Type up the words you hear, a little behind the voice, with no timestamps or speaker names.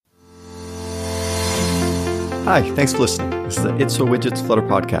Hi, thanks for listening. This is the It's So Widgets Flutter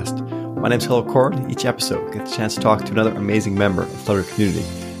podcast. My name's Hello Corn. Each episode, we get the chance to talk to another amazing member of the Flutter community.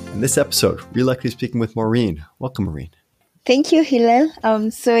 In this episode, we're likely speaking with Maureen. Welcome, Maureen. Thank you, Hillel.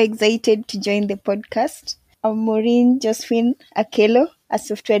 I'm so excited to join the podcast. I'm Maureen Josephine Akelo, a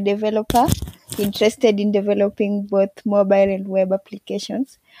software developer interested in developing both mobile and web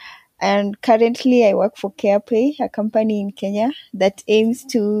applications. And currently, I work for CarePay, a company in Kenya that aims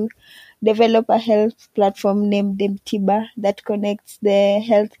to develop a health platform named Mtiba that connects the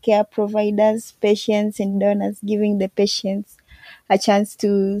healthcare providers, patients, and donors, giving the patients a chance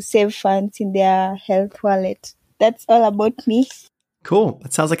to save funds in their health wallet. That's all about me. Cool.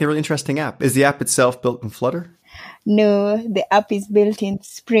 That sounds like a really interesting app. Is the app itself built in Flutter? No, the app is built in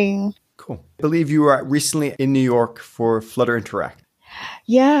Spring. Cool. I believe you were recently in New York for Flutter Interact.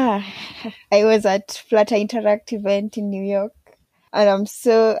 Yeah, I was at Flutter Interact event in New York, and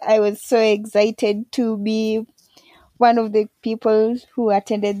I was so excited to be one of the people who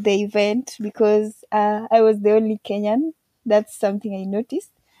attended the event because I was the only Kenyan. That's something I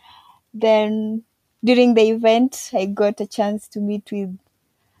noticed. Then during the event, I got a chance to meet with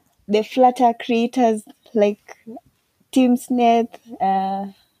the Flutter creators like Tim Smith,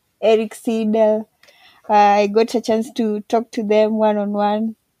 Eric Seidel. I got a chance to talk to them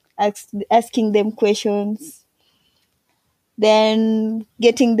one-on-one, asking them questions. Then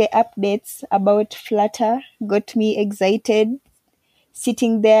getting the updates about Flutter got me excited,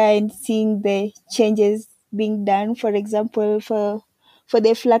 sitting there and seeing the changes being done. For example, for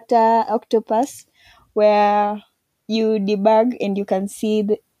the Flutter Octopus, where you debug and you can see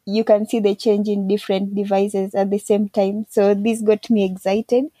the change in different devices at the same time. So this got me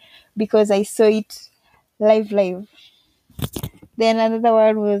excited because I saw it live. Then another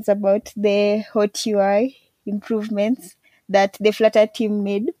one was about the hot UI improvements that the Flutter team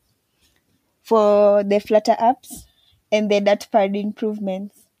made for the Flutter apps and the Datapad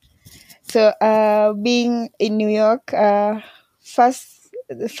improvements. So being in New York, the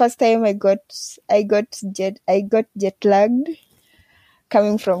first time I got jet lagged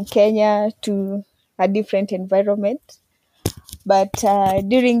coming from Kenya to a different environment. But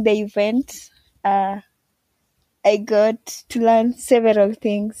during the event, I got to learn several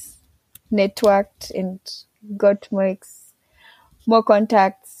things, networked, and got more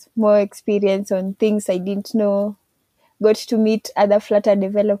contacts, more experience on things I didn't know. Got to meet other Flutter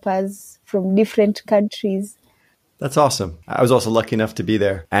developers from different countries. That's awesome. I was also lucky enough to be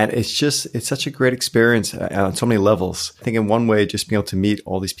there. And it's such a great experience on so many levels. I think in one way, just being able to meet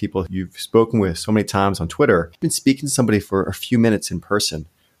all these people you've spoken with so many times on Twitter, been speaking to somebody for a few minutes in person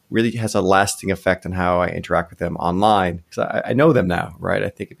really has a lasting effect on how I interact with them online. Because I know them now, right? I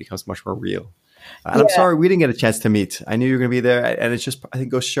think it becomes much more real. And yeah. I'm sorry we didn't get a chance to meet. I knew you were going to be there. And it's just, I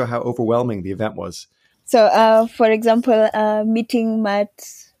think, goes to show how overwhelming the event was. So, for example, meeting Matt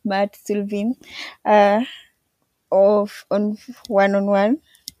Sylvain on one-on-one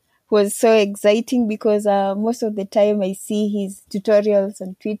was so exciting because most of the time I see his tutorials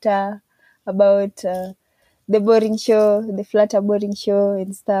on Twitter about the boring show, the Flutter boring show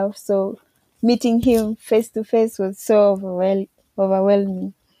and stuff. So meeting him face to face was so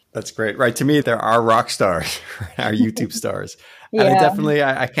overwhelming. That's great. Right. To me, there are rock stars, our YouTube stars. Yeah. And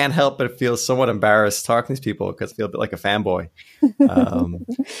I can't help but feel somewhat embarrassed talking to these people because I feel a bit like a fanboy.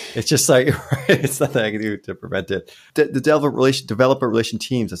 It's just like, it's nothing I can do to prevent it. The developer relation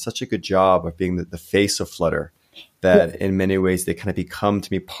teams does such a good job of being the face of Flutter that in many ways they kind of become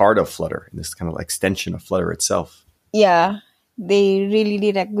to me part of Flutter in this kind of extension of Flutter itself. Yeah, they really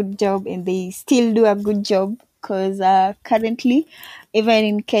did a good job and they still do a good job because currently, even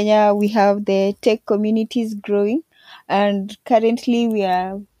in Kenya, we have the tech communities growing, and currently we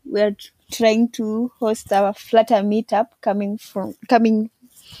are trying to host our Flutter meetup coming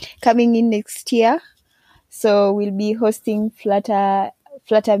in next year. So we'll be hosting Flutter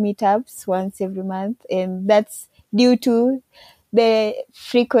meetups once every month, and that's due to the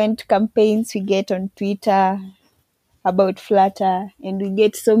frequent campaigns we get on Twitter about Flutter, and we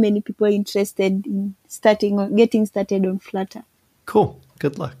get so many people interested in getting started on Flutter. Cool.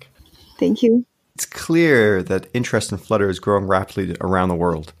 Good luck. Thank you. It's clear that interest in Flutter is growing rapidly around the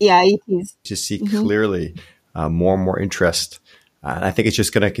world. Yeah, it is. You see clearly more and more interest. And I think it's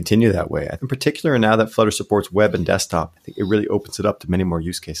just going to continue that way. In particular, now that Flutter supports web and desktop, I think it really opens it up to many more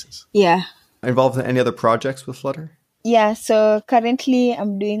use cases. Yeah. Involved in any other projects with Flutter? Yeah, so currently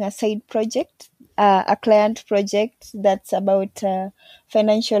I'm doing a side project, a client project that's about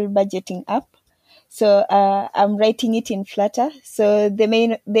financial budgeting app. So I'm writing it in Flutter. So the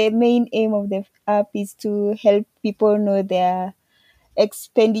main aim of the app is to help people know their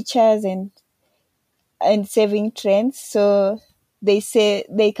expenditures and and saving trends. So they say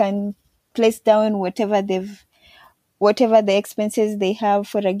they can place down whatever the expenses they have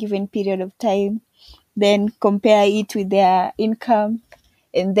for a given period of time, then compare it with their income,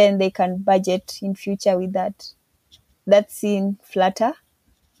 and then they can budget in future with that. That's in Flutter.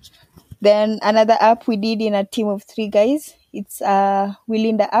 Then another app we did in a team of 3 guys. It's a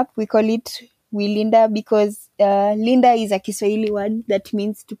Wilinda app. We call it Wilinda because Linda is a Kiswahili word that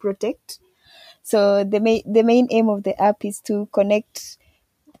means to protect. So the main aim of the app is to connect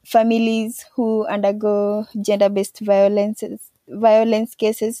families who undergo gender-based violence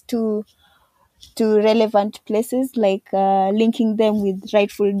cases to relevant places, like linking them with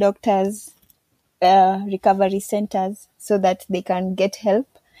rightful doctors, recovery centers, so that they can get help.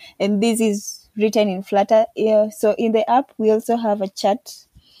 And this is written in Flutter. So in the app, we also have a chat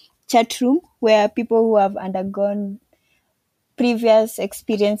room where people who have undergone previous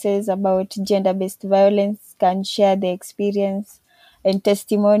experiences about gender-based violence can share their experience and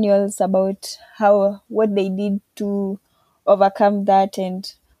testimonials about what they did to overcome that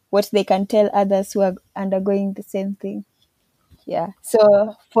and what they can tell others who are undergoing the same thing. Yeah.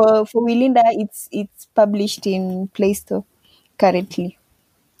 So for Wilinda, it's published in Play Store currently.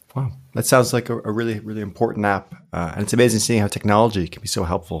 Wow. That sounds like a really, really important app. And it's amazing seeing how technology can be so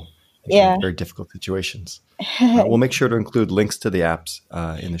helpful in Yeah. very difficult situations. We'll make sure to include links to the apps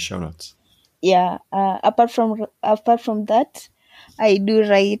in the show notes. Yeah. Apart from that, I do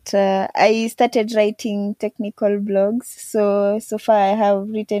write. I started writing technical blogs. So far, I have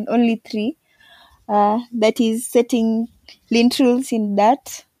written only 3. That is setting lint rules in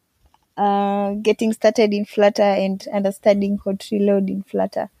Dart, getting started in Flutter, and understanding hot reload in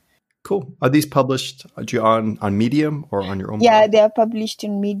Flutter. Cool. Are these published on Medium or on your own Yeah, blog? they are published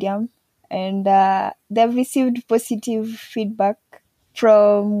in Medium, and they've received positive feedback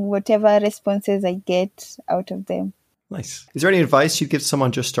from whatever responses I get out of them. Nice. Is there any advice you'd give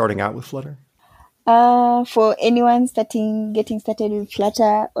someone just starting out with Flutter? For anyone getting started with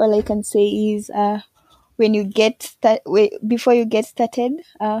Flutter, all I can say is when you before you get started,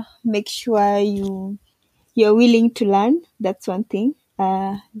 make sure you're willing to learn. That's one thing.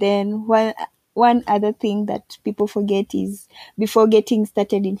 Then one other thing that people forget is before getting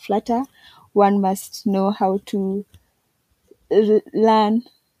started in Flutter, one must know how to learn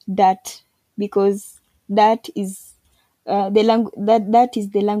Dart, because that is that is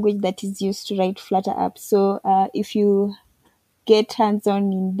the language that is used to write Flutter apps. So if you get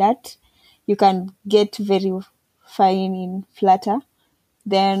hands-on in that, you can get very fine in Flutter.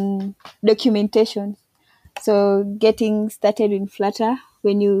 Then documentation. So getting started in Flutter,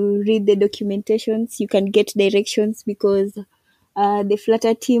 when you read the documentations, you can get directions, because the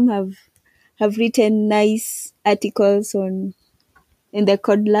Flutter team have written nice articles in the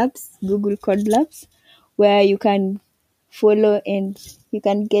Code Labs, Google Code Labs, where you can follow and you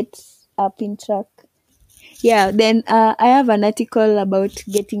can get up in track. Yeah, then I have an article about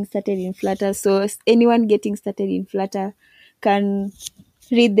getting started in Flutter. So anyone getting started in Flutter can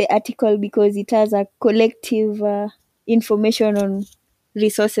read the article, because it has a collective information on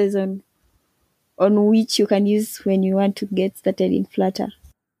resources on which you can use when you want to get started in Flutter.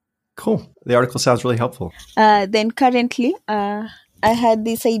 Cool. The article sounds really helpful. Then currently, I had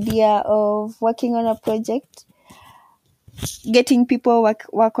this idea of working on a project, getting people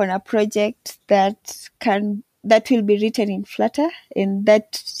work on a project that will be written in Flutter, and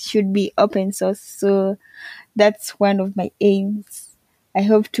that should be open source. So that's one of my aims. I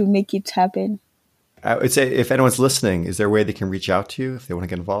hope to make it happen. I would say, if anyone's listening, is there a way they can reach out to you if they want to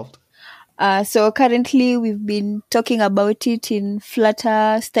get involved? So currently we've been talking about it in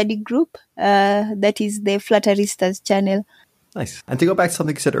Flutter study group. That is the Flutteristas channel. Nice. And to go back to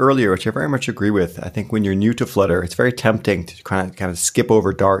something you said earlier, which I very much agree with, I think when you're new to Flutter, it's very tempting to kind of skip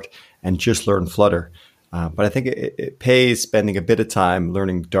over Dart and just learn Flutter. But I think it pays spending a bit of time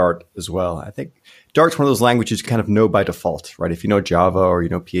learning Dart as well. I think Dart's one of those languages you kind of know by default, right? If you know Java or you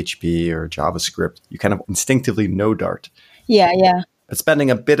know PHP or JavaScript, you kind of instinctively know Dart. Yeah. But spending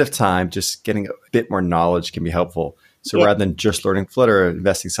a bit of time just getting a bit more knowledge can be helpful. So rather than just learning Flutter,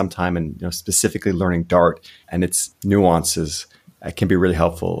 investing some time in specifically learning Dart and its nuances, it can be really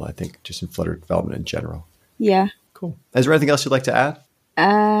helpful, I think, just in Flutter development in general. Yeah. Cool. Is there anything else you'd like to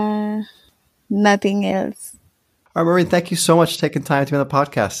add? Nothing else. All right, Maureen, thank you so much for taking time to be on the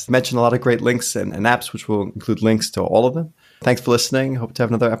podcast. You mentioned a lot of great links and apps, which will include links to all of them. Thanks for listening. Hope to have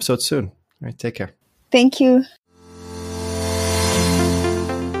another episode soon. All right, take care. Thank you.